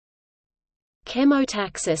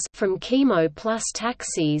Chemotaxis from chemo plus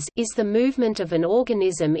taxis is the movement of an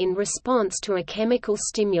organism in response to a chemical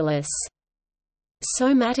stimulus.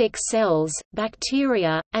 Somatic cells,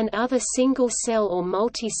 bacteria, and other single-cell or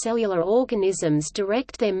multicellular organisms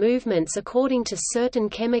direct their movements according to certain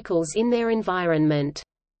chemicals in their environment.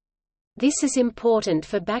 This is important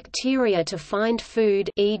for bacteria to find food,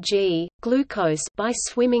 e.g., glucose, by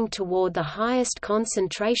swimming toward the highest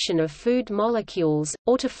concentration of food molecules,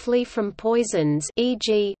 or to flee from poisons,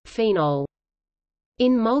 e.g., phenol.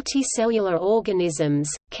 In multicellular organisms,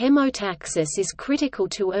 chemotaxis is critical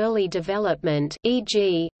to early development,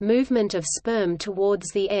 e.g., movement of sperm towards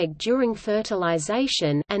the egg during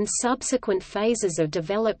fertilization, and subsequent phases of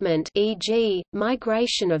development, e.g.,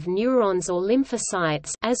 migration of neurons or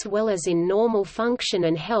lymphocytes, as well as in normal function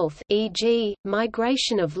and health, e.g.,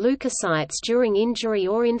 migration of leukocytes during injury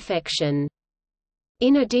or infection.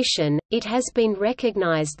 In addition, it has been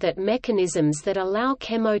recognized that mechanisms that allow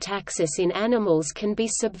chemotaxis in animals can be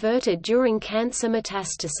subverted during cancer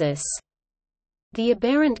metastasis. The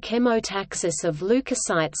aberrant chemotaxis of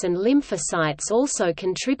leukocytes and lymphocytes also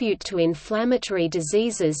contribute to inflammatory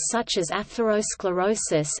diseases such as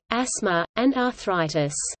atherosclerosis, asthma, and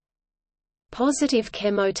arthritis. Positive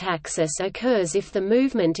chemotaxis occurs if the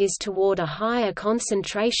movement is toward a higher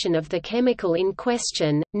concentration of the chemical in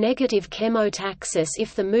question, negative chemotaxis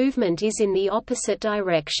if the movement is in the opposite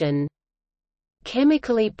direction.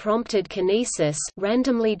 Chemically prompted kinesis,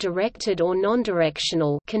 randomly directed or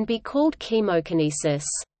nondirectional, can be called chemokinesis.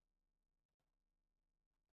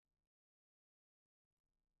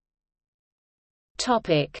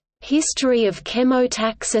 Topic: History of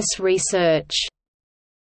chemotaxis research.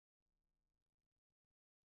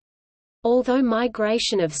 Although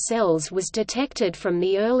migration of cells was detected from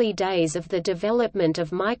the early days of the development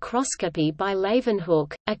of microscopy by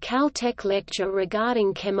Leeuwenhoek, a Caltech lecture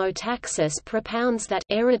regarding chemotaxis propounds that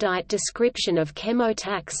erudite description of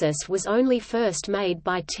chemotaxis was only first made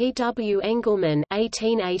by T. W. Engelmann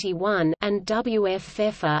 (1881) and W. F.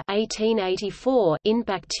 Pfeffer (1884) in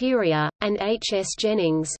Bacteria, and H. S.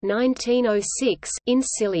 Jennings (1906) in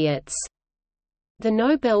Ciliates. The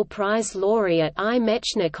Nobel Prize laureate I.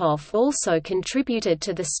 Mechnikov also contributed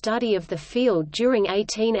to the study of the field during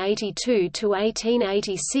 1882 to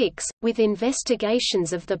 1886, with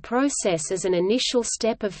investigations of the process as an initial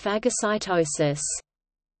step of phagocytosis.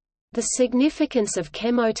 The significance of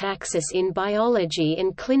chemotaxis in biology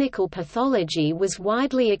and clinical pathology was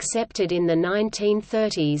widely accepted in the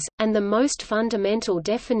 1930s, and the most fundamental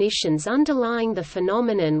definitions underlying the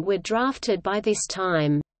phenomenon were drafted by this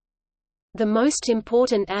time. The most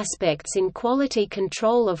important aspects in quality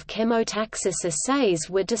control of chemotaxis assays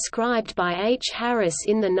were described by H. Harris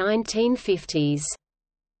in the 1950s.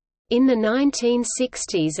 In the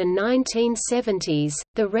 1960s and 1970s,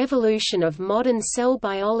 the revolution of modern cell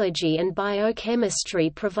biology and biochemistry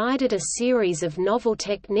provided a series of novel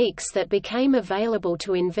techniques that became available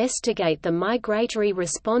to investigate the migratory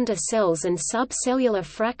responder cells and subcellular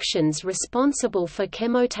fractions responsible for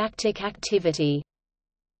chemotactic activity.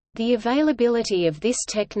 The availability of this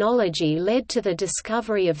technology led to the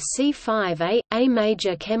discovery of C5a, a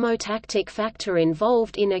major chemotactic factor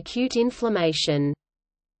involved in acute inflammation.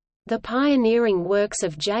 The pioneering works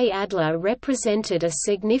of J. Adler represented a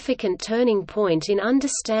significant turning point in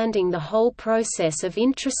understanding the whole process of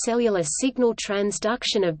intracellular signal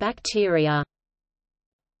transduction of bacteria.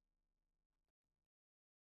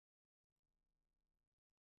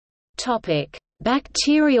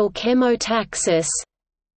 Bacterial chemotaxis.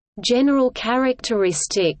 General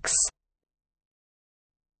characteristics.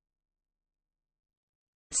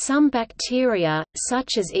 Some bacteria,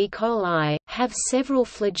 such as E. coli, have several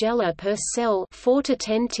flagella per cell, 4 to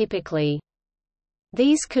 10 typically.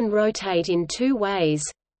 These can rotate in two ways.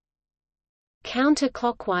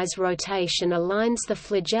 Counterclockwise rotation aligns the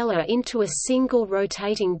flagella into a single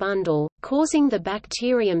rotating bundle, causing the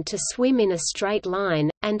bacterium to swim in a straight line,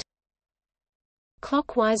 and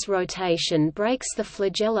clockwise rotation breaks the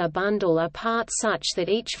flagella bundle apart such that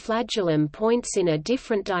each flagellum points in a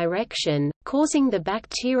different direction, causing the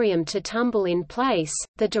bacterium to tumble in place.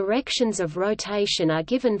 The directions of rotation are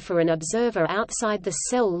given for an observer outside the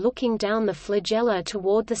cell looking down the flagella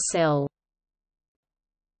toward the cell.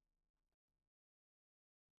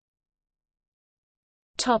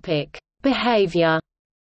 Topic: Behavior.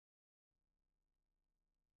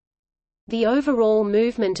 The overall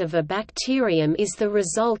movement of a bacterium is the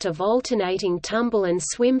result of alternating tumble and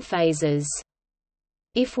swim phases.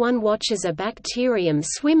 If one watches a bacterium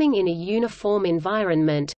swimming in a uniform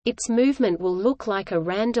environment, its movement will look like a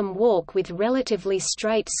random walk with relatively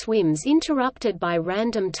straight swims interrupted by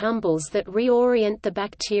random tumbles that reorient the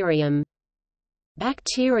bacterium.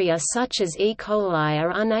 Bacteria such as E. coli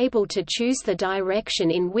are unable to choose the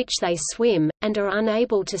direction in which they swim, and are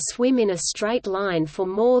unable to swim in a straight line for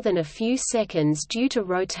more than a few seconds due to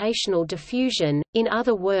rotational diffusion. In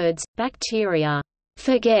other words, bacteria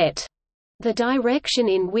forget the direction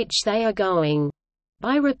in which they are going.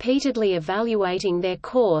 By repeatedly evaluating their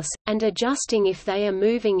course, and adjusting if they are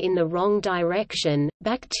moving in the wrong direction,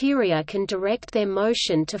 bacteria can direct their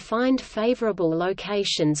motion to find favorable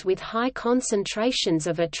locations with high concentrations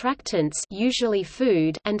of attractants, usually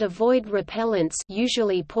food, and avoid repellents,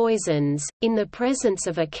 usually poisons. In the presence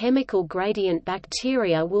of a chemical gradient,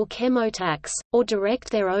 bacteria will chemotax, or direct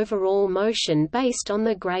their overall motion based on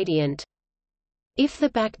the gradient. If the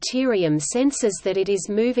bacterium senses that it is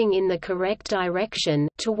moving in the correct direction,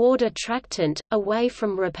 toward attractant, away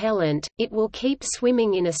from repellent, it will keep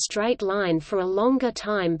swimming in a straight line for a longer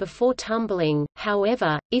time before tumbling.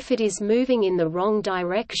 However, if it is moving in the wrong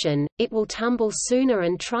direction, it will tumble sooner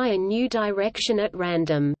and try a new direction at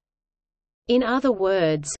random. In other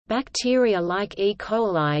words, bacteria like E.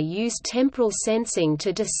 coli use temporal sensing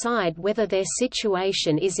to decide whether their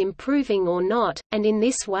situation is improving or not, and in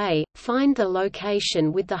this way, find the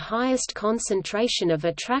location with the highest concentration of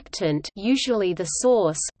attractant, usually the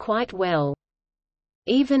source, quite well.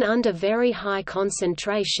 Even under very high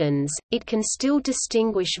concentrations, it can still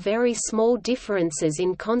distinguish very small differences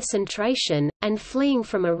in concentration, and fleeing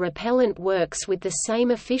from a repellent works with the same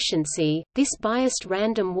efficiency. This biased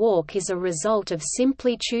random walk is a result of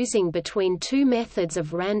simply choosing between two methods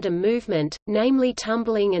of random movement, namely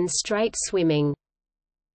tumbling and straight swimming.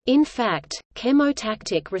 In fact,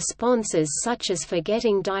 chemotactic responses such as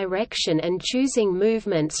forgetting direction and choosing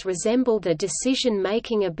movements resemble the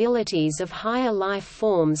decision-making abilities of higher life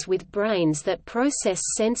forms with brains that process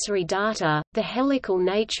sensory data. The helical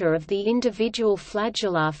nature of the individual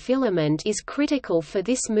flagellar filament is critical for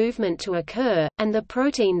this movement to occur, and the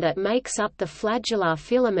protein that makes up the flagellar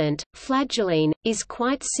filament, flagellin, is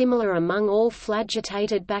quite similar among all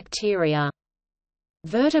flagellated bacteria.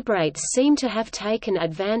 Vertebrates seem to have taken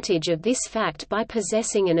advantage of this fact by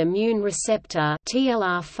possessing an immune receptor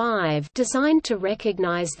TLR5 designed to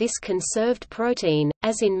recognize this conserved protein.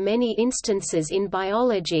 As in many instances in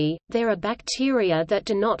biology, there are bacteria that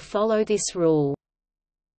do not follow this rule.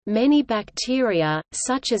 Many bacteria,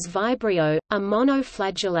 such as Vibrio, are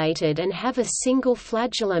monoflagellated and have a single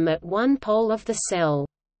flagellum at one pole of the cell.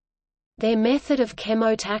 Their method of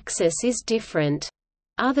chemotaxis is different.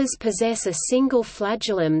 Others possess a single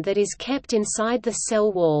flagellum that is kept inside the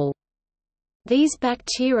cell wall. These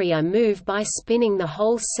bacteria move by spinning the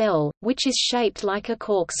whole cell, which is shaped like a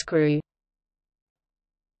corkscrew.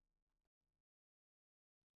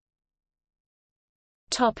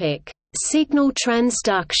 Topic: Signal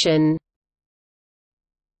transduction.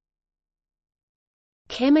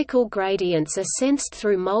 Chemical gradients are sensed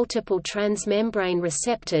through multiple transmembrane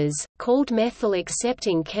receptors, called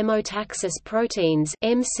methyl-accepting chemotaxis proteins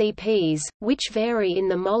 (MCPs), which vary in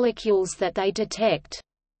the molecules that they detect.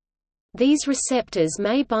 These receptors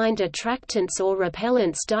may bind attractants or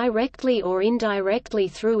repellents directly or indirectly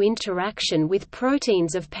through interaction with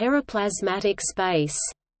proteins of periplasmatic space.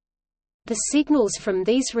 The signals from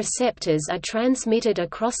these receptors are transmitted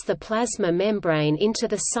across the plasma membrane into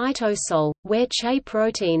the cytosol, where Che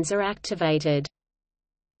proteins are activated.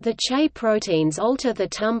 The Che proteins alter the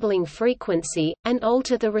tumbling frequency, and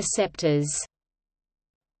alter the receptors.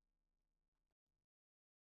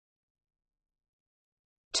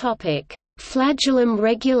 Flagellum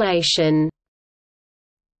regulation.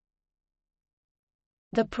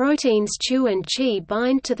 The proteins Chu and Chi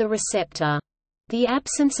bind to the receptor. The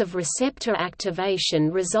absence of receptor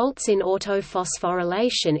activation results in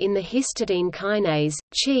autophosphorylation in the histidine kinase,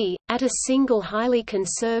 Chi, at a single highly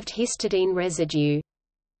conserved histidine residue.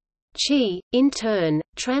 Chi, in turn,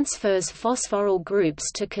 transfers phosphoryl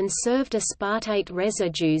groups to conserved aspartate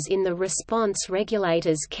residues in the response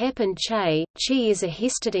regulators Kep and Che. Chi is a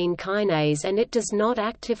histidine kinase and it does not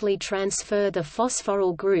actively transfer the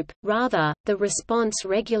phosphoryl group, rather, the response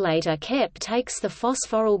regulator Kep takes the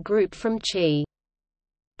phosphoryl group from Chi.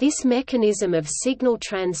 This mechanism of signal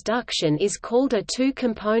transduction is called a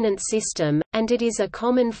two-component system, and it is a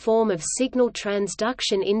common form of signal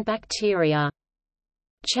transduction in bacteria.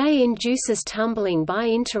 Che induces tumbling by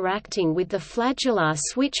interacting with the flagellar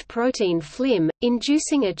switch protein FLIM,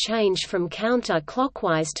 inducing a change from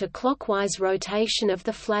counter-clockwise to clockwise rotation of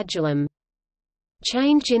the flagellum.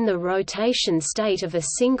 Change in the rotation state of a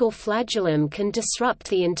single flagellum can disrupt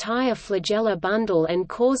the entire flagellar bundle and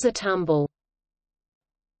cause a tumble.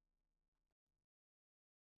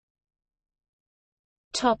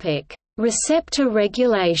 Receptor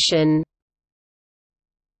regulation.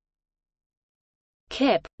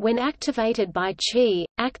 Chep, when activated by Chi,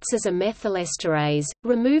 acts as a methylesterase,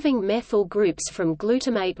 removing methyl groups from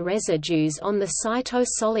glutamate residues on the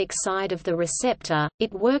cytosolic side of the receptor.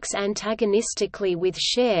 It works antagonistically with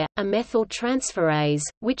Share, a methyltransferase,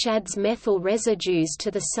 which adds methyl residues to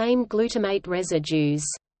the same glutamate residues.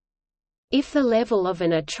 If the level of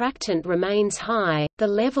an attractant remains high, the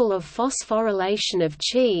level of phosphorylation of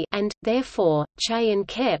Chi and, therefore, Che and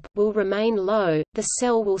Chep will remain low, the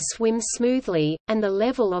cell will swim smoothly, and the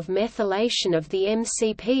level of methylation of the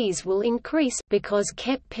MCPs will increase because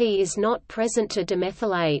Chep-P is not present to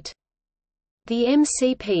demethylate. The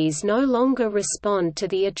MCPs no longer respond to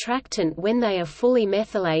the attractant when they are fully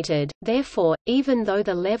methylated, therefore, even though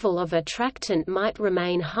the level of attractant might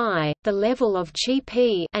remain high, the level of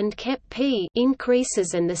Chi-P and Chep-P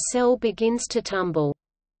increases and the cell begins to tumble.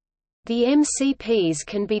 The MCPs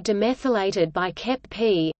can be demethylated by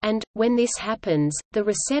Chep-P, and, when this happens, the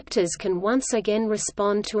receptors can once again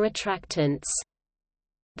respond to attractants.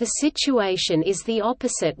 The situation is the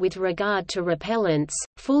opposite with regard to repellents.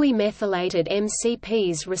 Fully methylated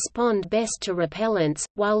MCPs respond best to repellents,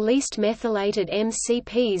 while least methylated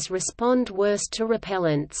MCPs respond worst to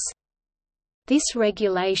repellents. This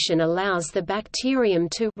regulation allows the bacterium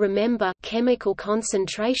to remember chemical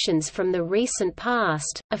concentrations from the recent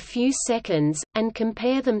past, a few seconds, and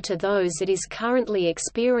compare them to those it is currently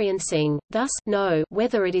experiencing, thus know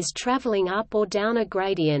whether it is traveling up or down a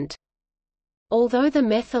gradient. Although the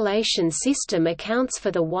methylation system accounts for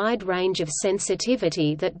the wide range of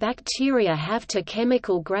sensitivity that bacteria have to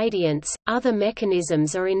chemical gradients, other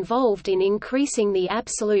mechanisms are involved in increasing the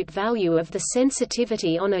absolute value of the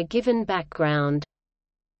sensitivity on a given background.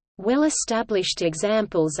 Well-established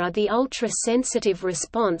examples are the ultra-sensitive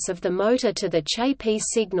response of the motor to the Che-P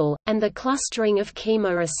signal, and the clustering of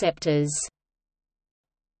chemoreceptors.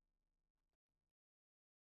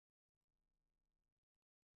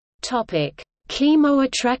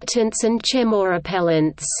 Chemoattractants and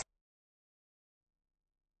chemorepellents.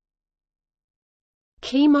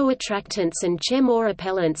 Chemoattractants and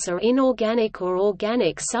chemorepellents are inorganic or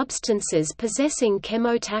organic substances possessing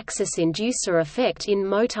chemotaxis inducer effect in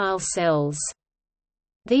motile cells.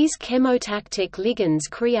 These chemotactic ligands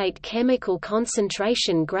create chemical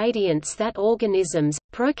concentration gradients that organisms,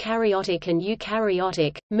 prokaryotic and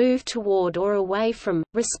eukaryotic, move toward or away from,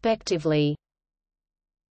 respectively.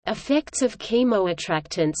 Effects of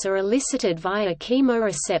chemoattractants are elicited via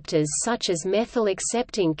chemoreceptors such as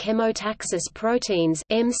methyl-accepting chemotaxis proteins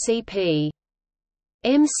 (MCP).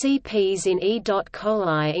 MCPs in E.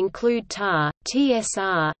 coli include TAR,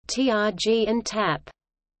 TSR, TRG and TAP.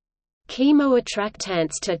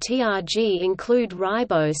 Chemoattractants to TRG include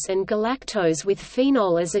ribose and galactose with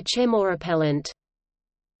phenol as a chemorepellent.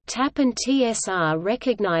 TAP and TSR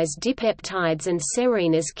recognize dipeptides and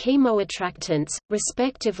serine as chemoattractants,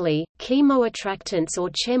 respectively. Chemoattractants or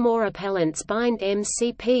chemorepellents bind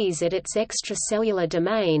MCPs at its extracellular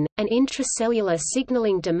domain. An intracellular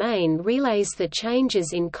signaling domain relays the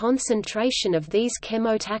changes in concentration of these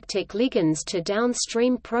chemotactic ligands to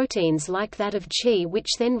downstream proteins like that of Chi, which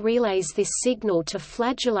then relays this signal to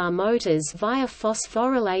flagellar motors via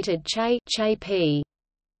phosphorylated Che-P.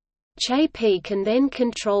 Che-P can then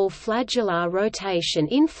control flagellar rotation,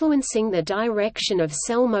 influencing the direction of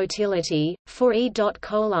cell motility. For E.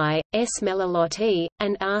 coli, S. meliloti,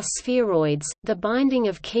 and R. spheroids, the binding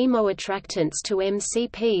of chemoattractants to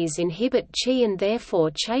MCPs inhibit Chi and therefore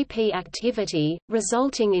Che-P activity,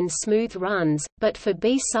 resulting in smooth runs, but for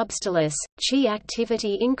B. subtilis, Chi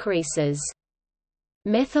activity increases.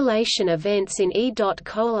 Methylation events in E.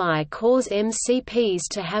 coli cause MCPs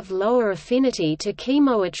to have lower affinity to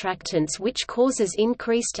chemoattractants, which causes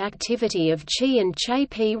increased activity of Chi and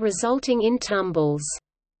Che-P, resulting in tumbles.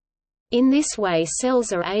 In this way,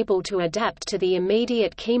 cells are able to adapt to the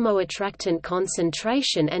immediate chemoattractant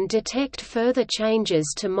concentration and detect further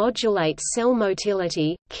changes to modulate cell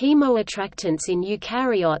motility. Chemoattractants in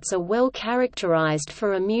eukaryotes are well characterized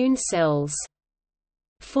for immune cells.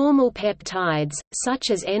 Formal peptides,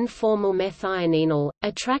 such as N-formal methionine,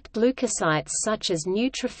 attract leukocytes such as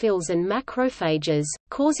neutrophils and macrophages,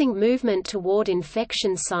 causing movement toward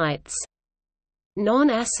infection sites.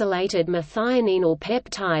 Non-acylated methionine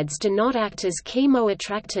peptides do not act as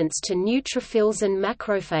chemoattractants to neutrophils and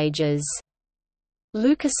macrophages.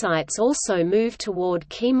 Leukocytes also move toward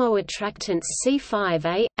chemoattractants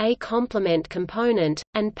C5a, a complement component,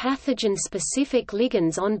 and pathogen-specific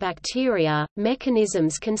ligands on bacteria.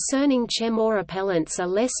 Mechanisms concerning chemorepellents are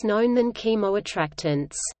less known than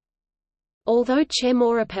chemoattractants. Although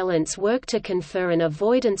chemorepellents work to confer an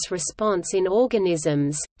avoidance response in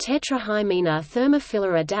organisms, tetrahymena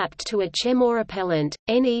thermophila adapt to a chemorepellent,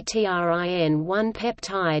 netrin-1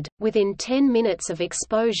 peptide, within 10 minutes of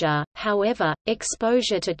exposure. However,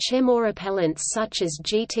 exposure to chemorepellents such as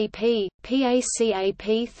GTP,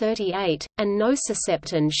 PACAP38, and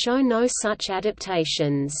nociceptin show no such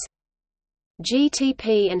adaptations.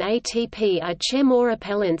 GTP and ATP are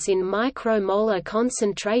chemorepellents in micromolar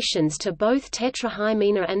concentrations to both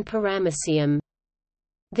tetrahymena and paramecium.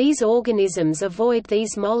 These organisms avoid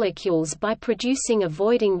these molecules by producing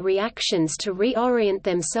avoiding reactions to reorient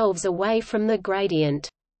themselves away from the gradient.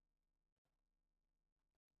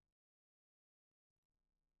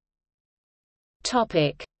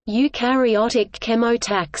 Eukaryotic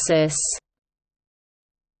chemotaxis.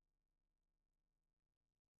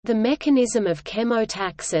 The mechanism of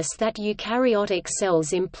chemotaxis that eukaryotic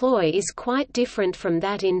cells employ is quite different from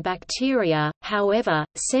that in bacteria. However,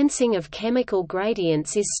 sensing of chemical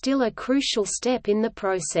gradients is still a crucial step in the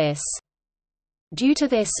process. Due to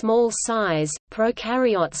their small size,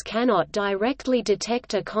 prokaryotes cannot directly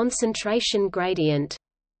detect a concentration gradient.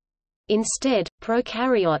 Instead,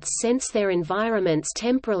 prokaryotes sense their environments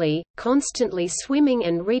temporally, constantly swimming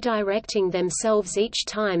and redirecting themselves each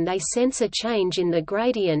time they sense a change in the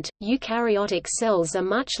gradient. Eukaryotic cells are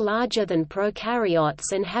much larger than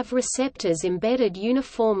prokaryotes and have receptors embedded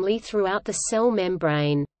uniformly throughout the cell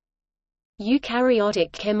membrane.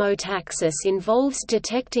 Eukaryotic chemotaxis involves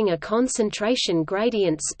detecting a concentration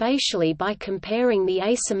gradient spatially by comparing the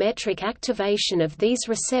asymmetric activation of these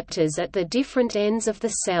receptors at the different ends of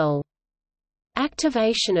the cell.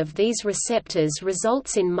 Activation of these receptors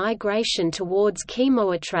results in migration towards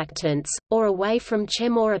chemoattractants, or away from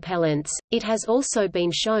chemorepellents. It has also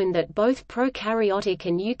been shown that both prokaryotic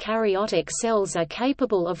and eukaryotic cells are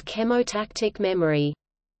capable of chemotactic memory.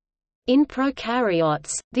 In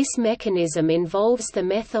prokaryotes, this mechanism involves the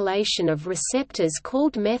methylation of receptors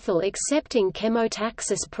called methyl-accepting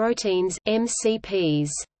chemotaxis proteins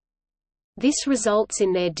 (MCPs). This results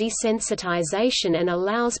in their desensitization and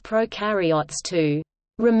allows prokaryotes to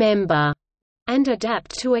remember and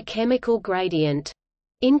adapt to a chemical gradient.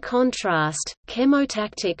 In contrast,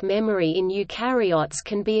 chemotactic memory in eukaryotes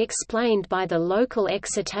can be explained by the local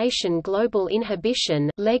excitation global inhibition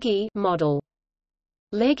model.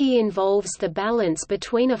 LEGI involves the balance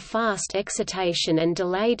between a fast excitation and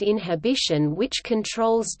delayed inhibition, which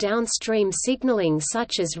controls downstream signaling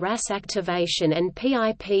such as RAS activation and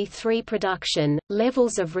PIP3 production,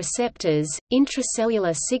 levels of receptors,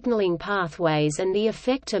 intracellular signaling pathways and the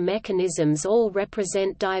effector mechanisms all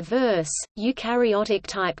represent diverse,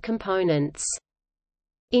 eukaryotic-type components.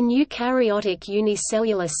 In eukaryotic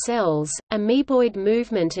unicellular cells, amoeboid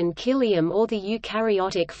movement and cilium or the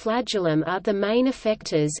eukaryotic flagellum are the main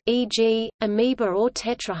effectors, e.g., amoeba or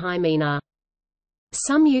tetrahymena.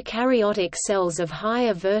 Some eukaryotic cells of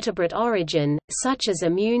higher vertebrate origin, such as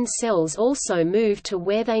immune cells, also move to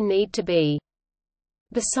where they need to be.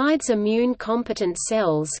 Besides immune-competent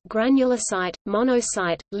cells, granulocyte,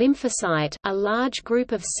 monocyte, lymphocyte, a large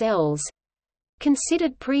group of cells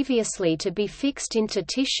considered previously to be fixed into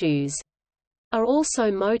tissues, are also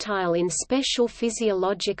motile in special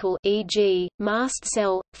physiological, e.g., mast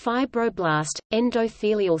cell, fibroblast,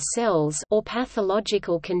 endothelial cells, or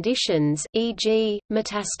pathological conditions, e.g.,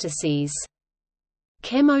 metastases.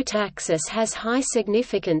 Chemotaxis has high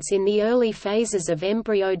significance in the early phases of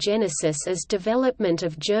embryogenesis as development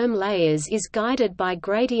of germ layers is guided by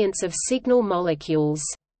gradients of signal molecules.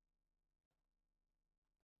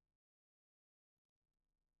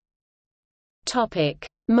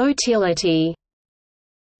 Motility.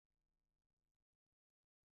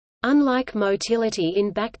 Unlike motility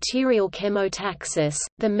in bacterial chemotaxis,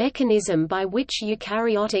 the mechanism by which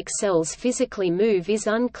eukaryotic cells physically move is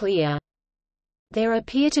unclear. There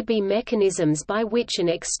appear to be mechanisms by which an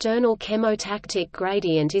external chemotactic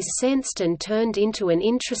gradient is sensed and turned into an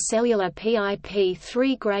intracellular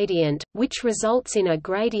PIP3 gradient, which results in a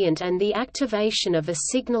gradient and the activation of a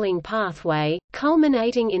signaling pathway,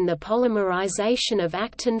 culminating in the polymerization of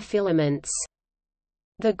actin filaments.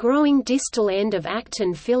 The growing distal end of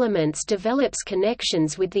actin filaments develops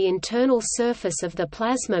connections with the internal surface of the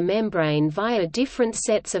plasma membrane via different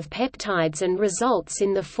sets of peptides and results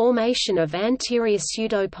in the formation of anterior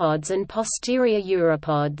pseudopods and posterior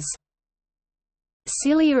uropods.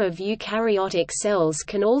 Cilia of eukaryotic cells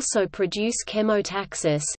can also produce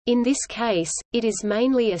chemotaxis. In this case, it is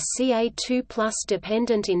mainly a Ca2+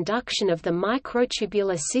 dependent induction of the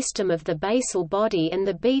microtubular system of the basal body and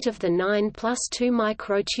the beat of the 9+2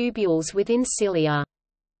 microtubules within cilia.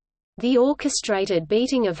 The orchestrated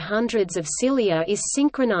beating of hundreds of cilia is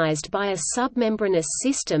synchronized by a submembranous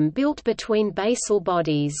system built between basal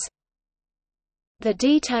bodies. The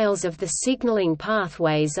details of the signaling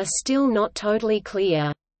pathways are still not totally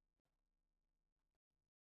clear.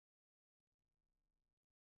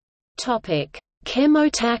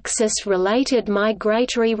 Chemotaxis-related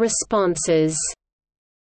migratory responses.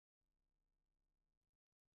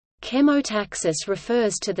 Chemotaxis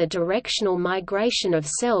refers to the directional migration of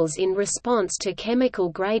cells in response to chemical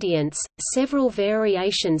gradients. Several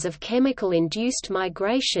variations of chemical-induced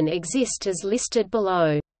migration exist as listed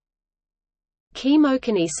below.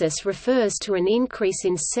 Chemokinesis refers to an increase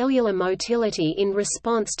in cellular motility in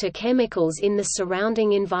response to chemicals in the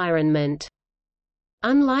surrounding environment.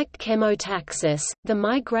 Unlike chemotaxis, the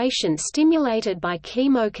migration stimulated by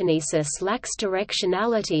chemokinesis lacks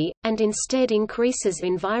directionality, and instead increases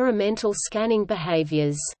environmental scanning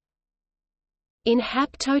behaviors. In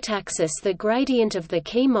haptotaxis, the gradient of the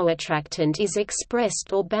chemoattractant is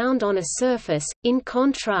expressed or bound on a surface, in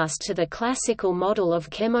contrast to the classical model of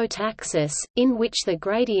chemotaxis, in which the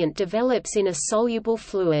gradient develops in a soluble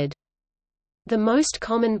fluid. The most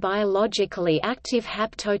common biologically active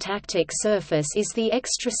haptotactic surface is the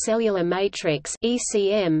extracellular matrix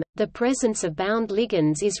 (ECM). The presence of bound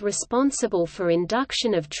ligands is responsible for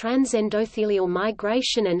induction of transendothelial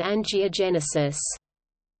migration and angiogenesis.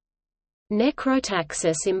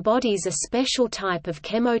 Necrotaxis embodies a special type of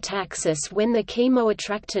chemotaxis when the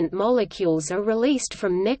chemoattractant molecules are released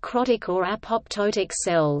from necrotic or apoptotic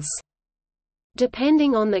cells.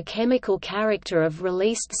 Depending on the chemical character of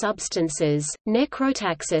released substances,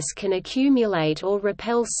 necrotaxis can accumulate or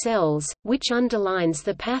repel cells, which underlines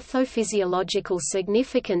the pathophysiological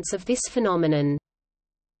significance of this phenomenon.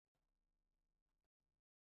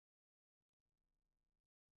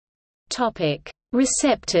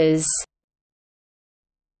 Receptors.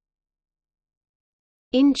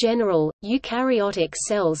 In general, eukaryotic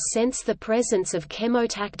cells sense the presence of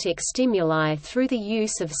chemotactic stimuli through the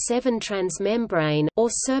use of 7-transmembrane or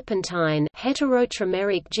serpentine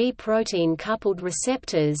heterotrimeric G-protein coupled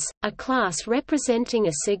receptors, a class representing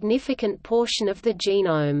a significant portion of the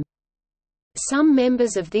genome. Some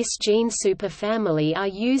members of this gene superfamily are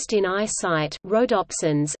used in eyesight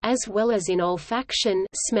rhodopsins as well as in olfaction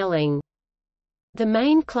smelling. The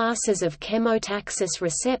main classes of chemotaxis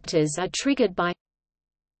receptors are triggered by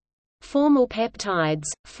formal peptides,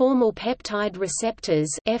 formal peptide receptors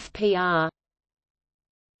 (FPR),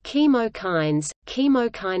 chemokines,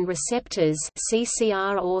 chemokine receptors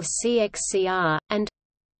 (CCR or CXCR), and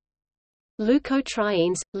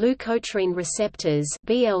leukotrienes, leukotriene receptors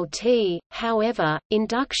 (BLT). However,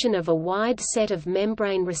 induction of a wide set of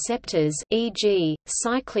membrane receptors, e.g.,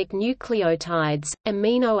 cyclic nucleotides,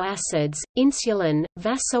 amino acids, insulin,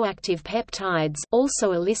 vasoactive peptides,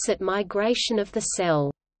 also elicit migration of the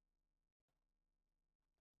cell.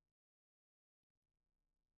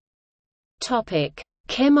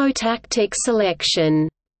 Chemotactic selection.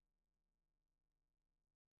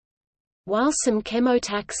 While some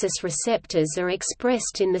chemotaxis receptors are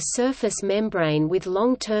expressed in the surface membrane with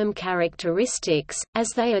long-term characteristics, as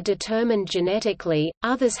they are determined genetically,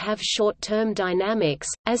 others have short-term dynamics,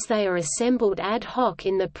 as they are assembled ad hoc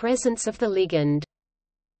in the presence of the ligand.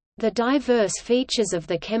 The diverse features of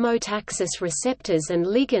the chemotaxis receptors and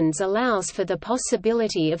ligands allows for the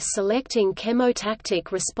possibility of selecting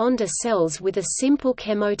chemotactic responder cells with a simple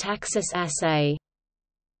chemotaxis assay.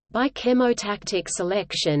 By chemotactic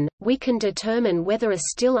selection, we can determine whether a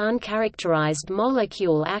still uncharacterized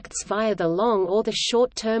molecule acts via the long or the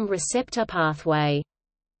short-term receptor pathway.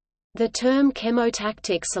 The term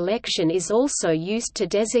chemotactic selection is also used to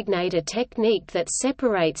designate a technique that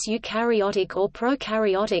separates eukaryotic or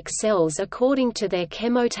prokaryotic cells according to their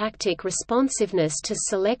chemotactic responsiveness to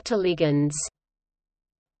selector ligands.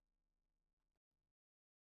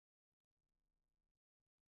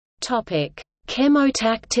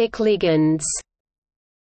 Chemotactic ligands.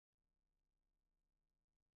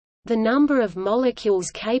 The number of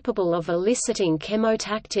molecules capable of eliciting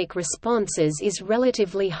chemotactic responses is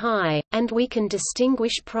relatively high, and we can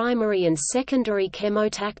distinguish primary and secondary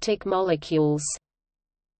chemotactic molecules.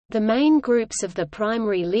 The main groups of the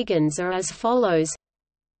primary ligands are as follows.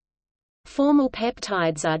 Formal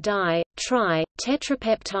peptides are di, tri,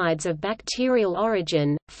 tetrapeptides of bacterial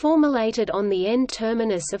origin, formulated on the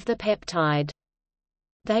N-terminus of the peptide.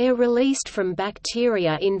 They are released from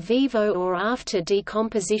bacteria in vivo or after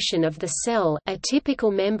decomposition of the cell. A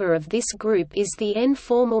typical member of this group is the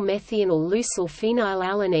N-formal methional leucyl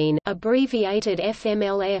phenylalanine, abbreviated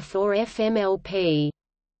FMLF or FMLP.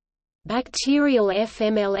 Bacterial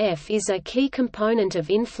FMLF is a key component of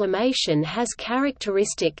inflammation, has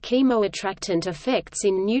characteristic chemoattractant effects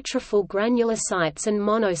in neutrophil granulocytes and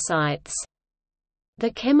monocytes. The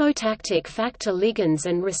chemotactic factor ligands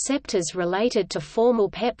and receptors related to formal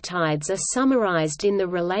peptides are summarized in the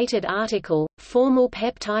related article, formal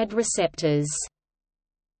peptide receptors.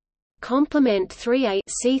 Complement 3A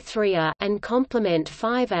C3A and complement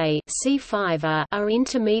 5A C5A are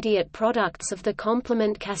intermediate products of the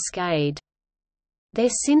complement cascade. Their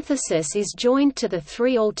synthesis is joined to the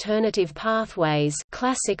three alternative pathways,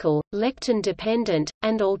 classical, lectin-dependent,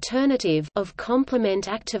 and alternative, of complement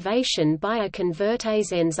activation by a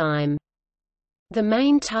convertase enzyme. The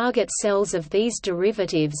main target cells of these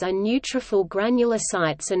derivatives are neutrophil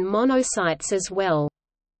granulocytes and monocytes as well.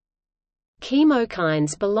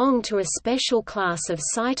 Chemokines belong to a special class of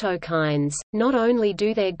cytokines. Not only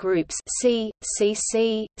do their groups C,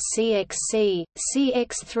 CC, CXC,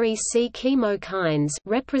 CX3C chemokines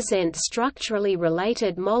represent structurally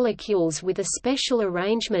related molecules with a special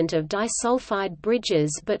arrangement of disulfide bridges,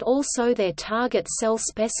 but also their target cell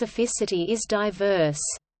specificity is diverse.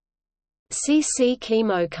 CC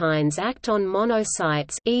chemokines act on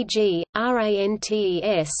monocytes, e.g.,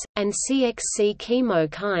 RANTES, and CXC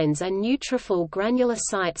chemokines are neutrophil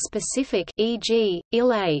granulocyte specific, e.g.,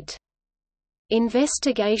 IL-8.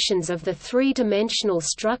 Investigations of the three-dimensional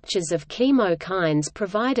structures of chemokines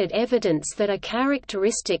provided evidence that a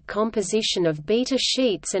characteristic composition of beta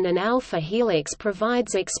sheets and an alpha helix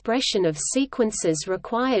provides expression of sequences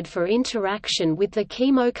required for interaction with the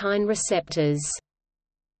chemokine receptors.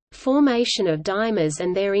 Formation of dimers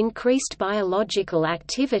and their increased biological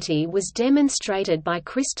activity was demonstrated by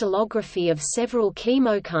crystallography of several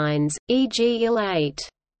chemokines, e.g. IL-8.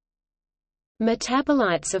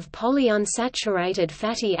 Metabolites of polyunsaturated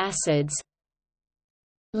fatty acids.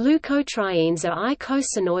 Leukotrienes are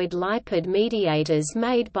eicosanoid lipid mediators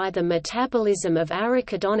made by the metabolism of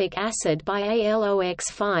arachidonic acid by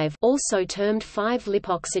ALOX5, also termed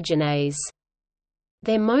 5-lipoxygenase.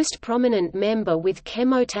 Their most prominent member with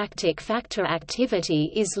chemotactic factor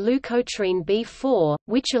activity is leukotriene B4,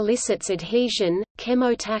 which elicits adhesion,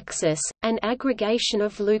 chemotaxis, and aggregation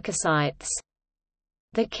of leukocytes.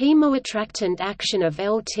 The chemoattractant action of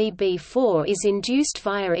LTB4 is induced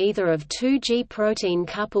via either of two G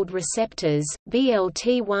protein-coupled receptors,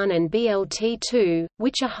 BLT1 and BLT2,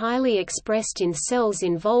 which are highly expressed in cells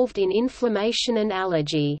involved in inflammation and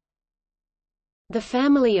allergy. The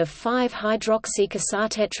family of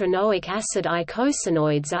 5-hydroxycosartetranoic acid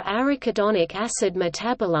eicosanoids are arachidonic acid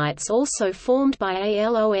metabolites also formed by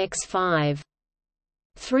ALOX5.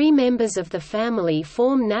 Three members of the family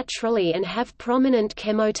form naturally and have prominent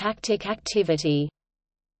chemotactic activity.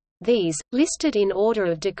 These, listed in order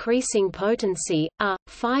of decreasing potency, are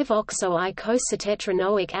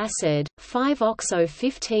 5-oxo-eicosartetranoic acid,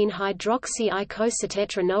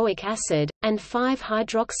 5-oxo-15-hydroxy-eicosartetranoic acid, and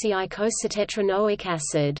 5-hydroxy-eicosartetranoic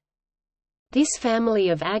acid. This family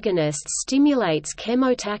of agonists stimulates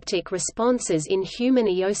chemotactic responses in human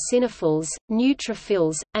eosinophils,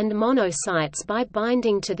 neutrophils, and monocytes by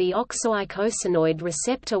binding to the oxoeicosanoid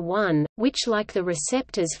receptor 1, which, like the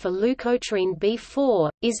receptors for leukotriene B4,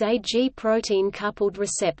 is a G protein-coupled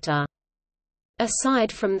receptor.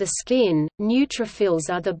 Aside from the skin, neutrophils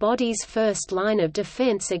are the body's first line of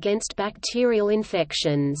defense against bacterial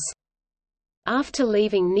infections. After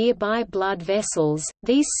leaving nearby blood vessels,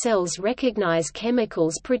 these cells recognize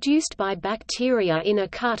chemicals produced by bacteria in a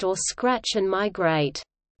cut or scratch and migrate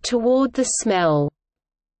toward the smell.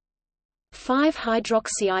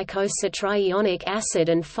 5-hydroxyeicosartrionic acid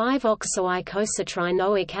and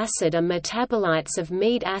 5-oxoeicosartrinoic acid are metabolites of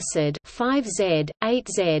mead acid 5Z,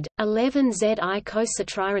 8Z, 11Z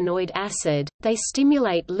eicosartrinoid acid. They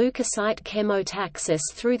stimulate leukocyte chemotaxis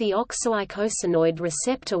through the oxoeicosanoid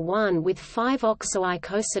receptor 1, with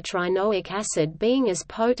 5-oxoeicosartrinoic acid being as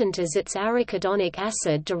potent as its arachidonic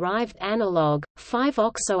acid-derived analog,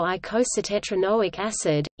 5-oxoeicosartetranoic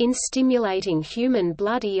acid, in stimulating human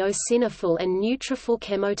blood eosinophil and neutrophil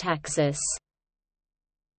chemotaxis.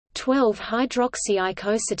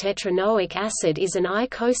 12-hydroxyeicosartetranoic acid is an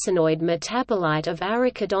eicosanoid metabolite of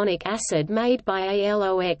arachidonic acid made by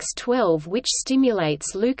ALOX12, which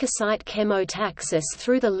stimulates leukocyte chemotaxis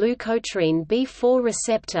through the leukotriene B4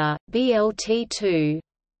 receptor, BLT2.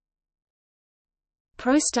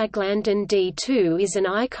 Prostaglandin D2 is an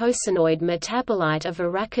eicosanoid metabolite of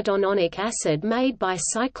arachidonic acid made by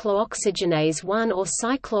cyclooxygenase 1 or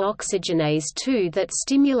cyclooxygenase 2 that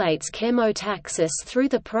stimulates chemotaxis through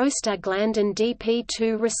the prostaglandin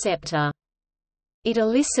DP2 receptor. It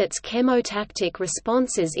elicits chemotactic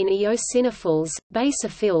responses in eosinophils,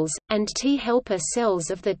 basophils, and T helper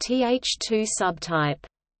cells of the Th2 subtype.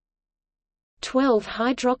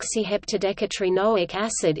 12-hydroxyheptadecatreanoic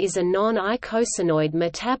acid is a non-eicosanoid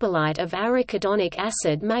metabolite of arachidonic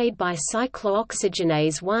acid made by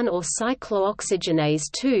cyclooxygenase 1 or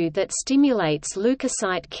cyclooxygenase 2 that stimulates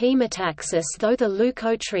leukocyte chemotaxis through the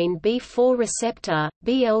leukotriene B4 receptor,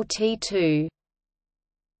 BLT2.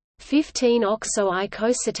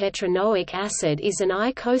 15-oxoeicosapentaenoic acid is an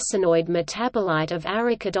eicosanoid metabolite of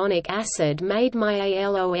arachidonic acid made by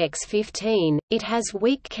ALOX15. It has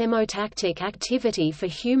weak chemotactic activity for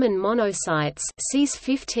human monocytes. Cis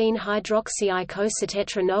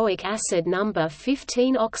 15-hydroxyeicosapentaenoic acid number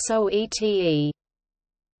 15-oxo-ETE.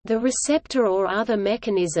 The receptor or other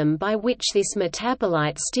mechanism by which this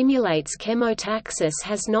metabolite stimulates chemotaxis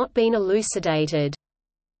has not been elucidated.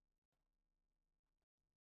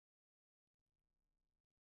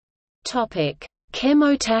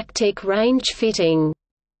 Chemotactic range fitting.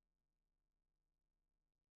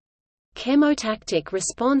 Chemotactic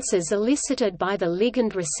responses elicited by the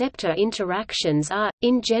ligand-receptor interactions are,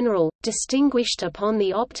 in general, distinguished upon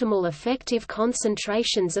the optimal effective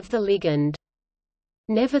concentrations of the ligand.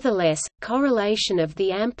 Nevertheless, correlation of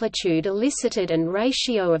the amplitude elicited and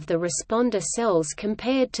ratio of the responder cells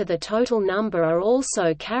compared to the total number are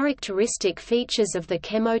also characteristic features of the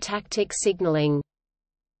chemotactic signaling.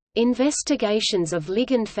 Investigations of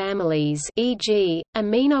ligand families, e.g.,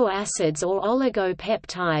 amino acids or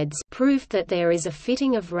oligopeptides, proved that there is a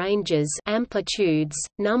fitting of ranges, amplitudes,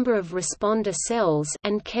 number of responder cells,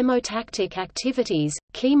 and chemotactic activities.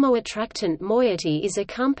 Chemoattractant moiety is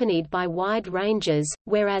accompanied by wide ranges,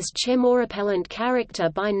 whereas chemorepellent character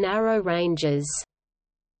by narrow ranges.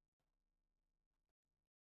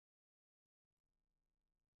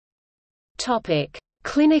 Topic: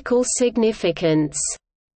 Clinical significance.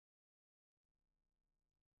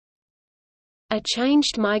 A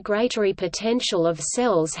changed migratory potential of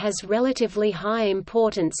cells has relatively high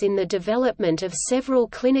importance in the development of several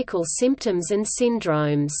clinical symptoms and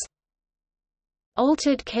syndromes.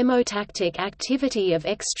 Altered chemotactic activity of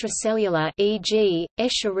extracellular, e.g.,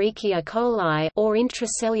 Escherichia coli, or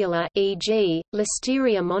intracellular, e.g.,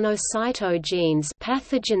 Listeria monocytogenes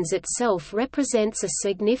pathogens itself represents a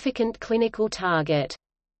significant clinical target.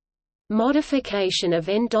 Modification of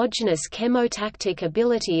endogenous chemotactic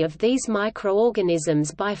ability of these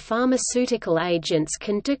microorganisms by pharmaceutical agents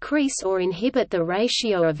can decrease or inhibit the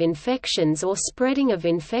ratio of infections or spreading of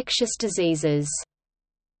infectious diseases.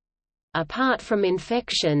 Apart from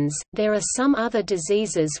infections, there are some other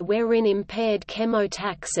diseases wherein impaired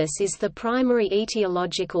chemotaxis is the primary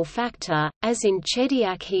etiological factor, as in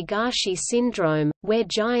Chediak-Higashi syndrome, where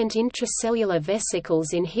giant intracellular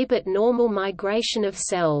vesicles inhibit normal migration of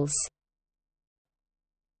cells.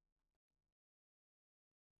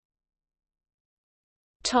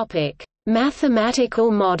 Mathematical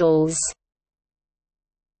models.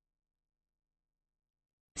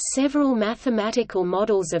 Several mathematical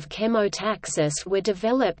models of chemotaxis were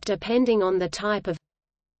developed depending on the type of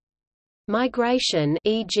migration,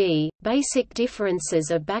 e.g., basic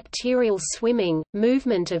differences of bacterial swimming,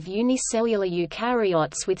 movement of unicellular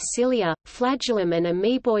eukaryotes with cilia, flagellum and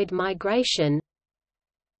amoeboid migration,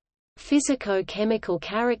 physico-chemical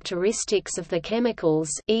characteristics of the chemicals,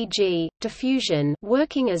 e.g., diffusion,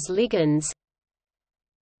 working as ligands,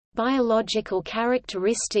 biological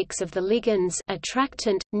characteristics of the ligands,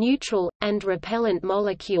 attractant, neutral, and repellent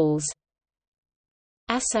molecules,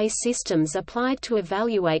 assay systems applied to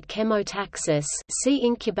evaluate chemotaxis, see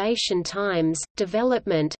incubation times,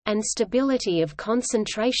 development, and stability of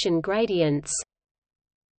concentration gradients,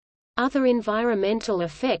 other environmental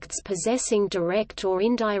effects possessing direct or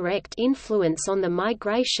indirect influence on the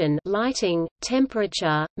migration, lighting,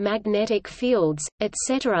 temperature, magnetic fields,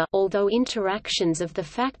 etc. Although interactions of the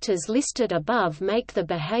factors listed above make the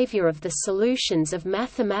behavior of the solutions of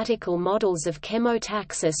mathematical models of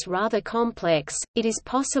chemotaxis rather complex, it is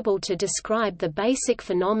possible to describe the basic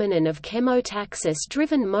phenomenon of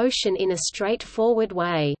chemotaxis-driven motion in a straightforward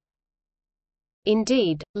way.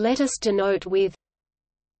 Indeed, let us denote with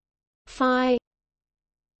phi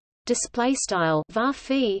var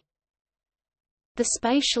phi the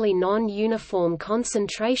spatially non-uniform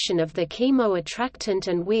concentration of the chemoattractant,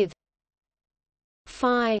 and with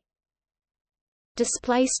phi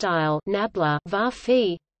nabla var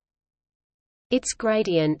phi its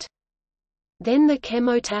gradient. Then the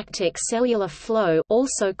chemotactic cellular flow,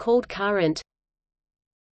 also called current,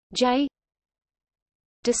 J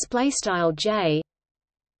J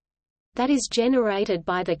that is generated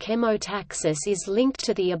by the chemotaxis is linked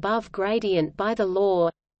to the above gradient by the law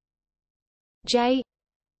J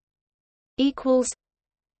equals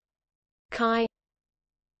chi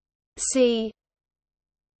C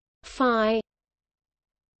phi.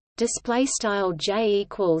 Display style J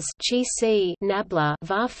equals chi C nabla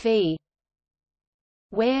var phi,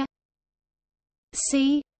 where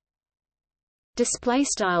C display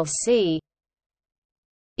style C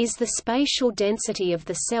is the spatial density of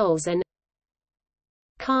the cells and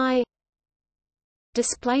chi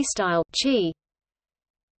display style chi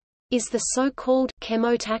is the so-called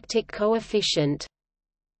chemotactic coefficient.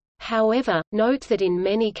 However, note that in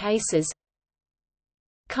many cases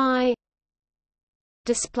chi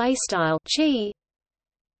display style chi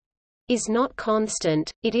is not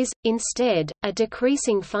constant, it is, instead, a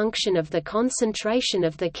decreasing function of the concentration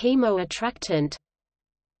of the chemoattractant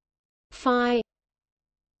phi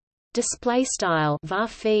display style var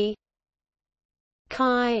phi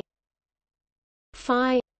chi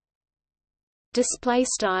phi display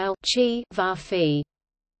style chi var phi.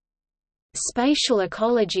 Spatial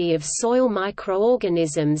ecology of soil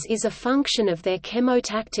microorganisms is a function of their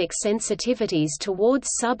chemotactic sensitivities towards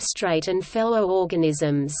substrate and fellow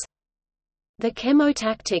organisms. The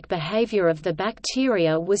chemotactic behavior of the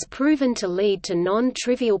bacteria was proven to lead to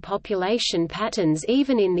non-trivial population patterns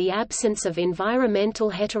even in the absence of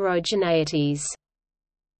environmental heterogeneities.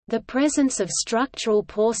 The presence of structural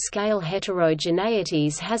pore-scale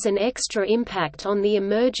heterogeneities has an extra impact on the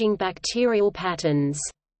emerging bacterial patterns.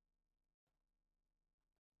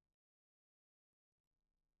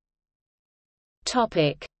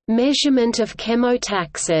 Measurement of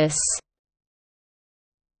chemotaxis.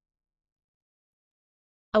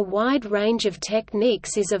 A wide range of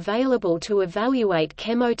techniques is available to evaluate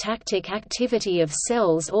chemotactic activity of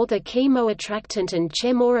cells or the chemoattractant and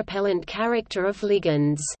chemorepellent character of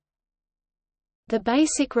ligands. The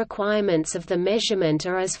basic requirements of the measurement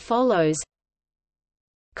are as follows.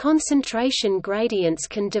 Concentration gradients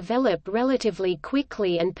can develop relatively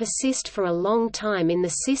quickly and persist for a long time in the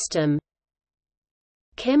system.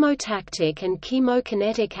 Chemotactic and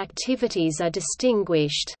chemokinetic activities are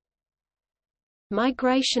distinguished.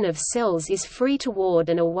 Migration of cells is free toward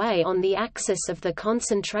and away on the axis of the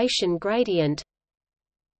concentration gradient.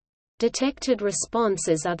 Detected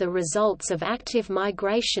responses are the results of active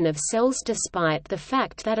migration of cells. Despite the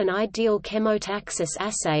fact that an ideal chemotaxis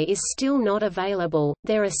assay is still not available,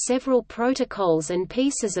 there are several protocols and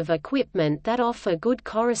pieces of equipment that offer good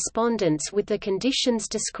correspondence with the conditions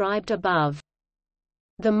described above.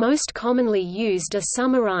 The most commonly used are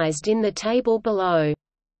summarized in the table below.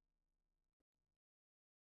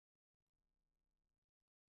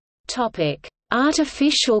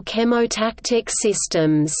 Artificial chemotactic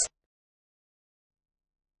systems.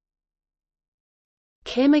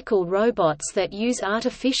 Chemical robots that use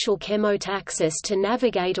artificial chemotaxis to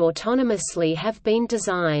navigate autonomously have been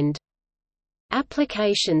designed.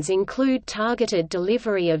 Applications include targeted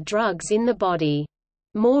delivery of drugs in the body.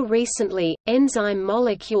 More recently, enzyme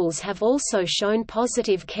molecules have also shown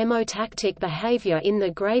positive chemotactic behavior in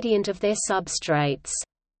the gradient of their substrates.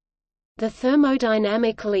 The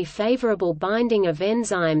thermodynamically favorable binding of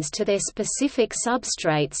enzymes to their specific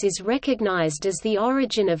substrates is recognized as the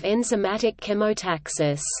origin of enzymatic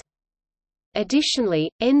chemotaxis.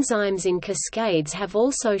 Additionally, enzymes in cascades have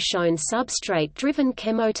also shown substrate-driven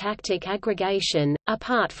chemotactic aggregation.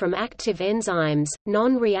 Apart from active enzymes,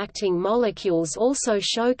 non-reacting molecules also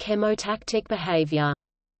show chemotactic behavior.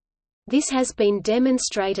 This has been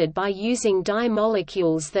demonstrated by using dye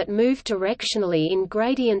molecules that move directionally in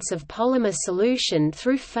gradients of polymer solution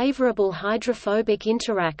through favorable hydrophobic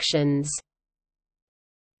interactions.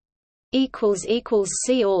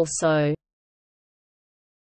 See also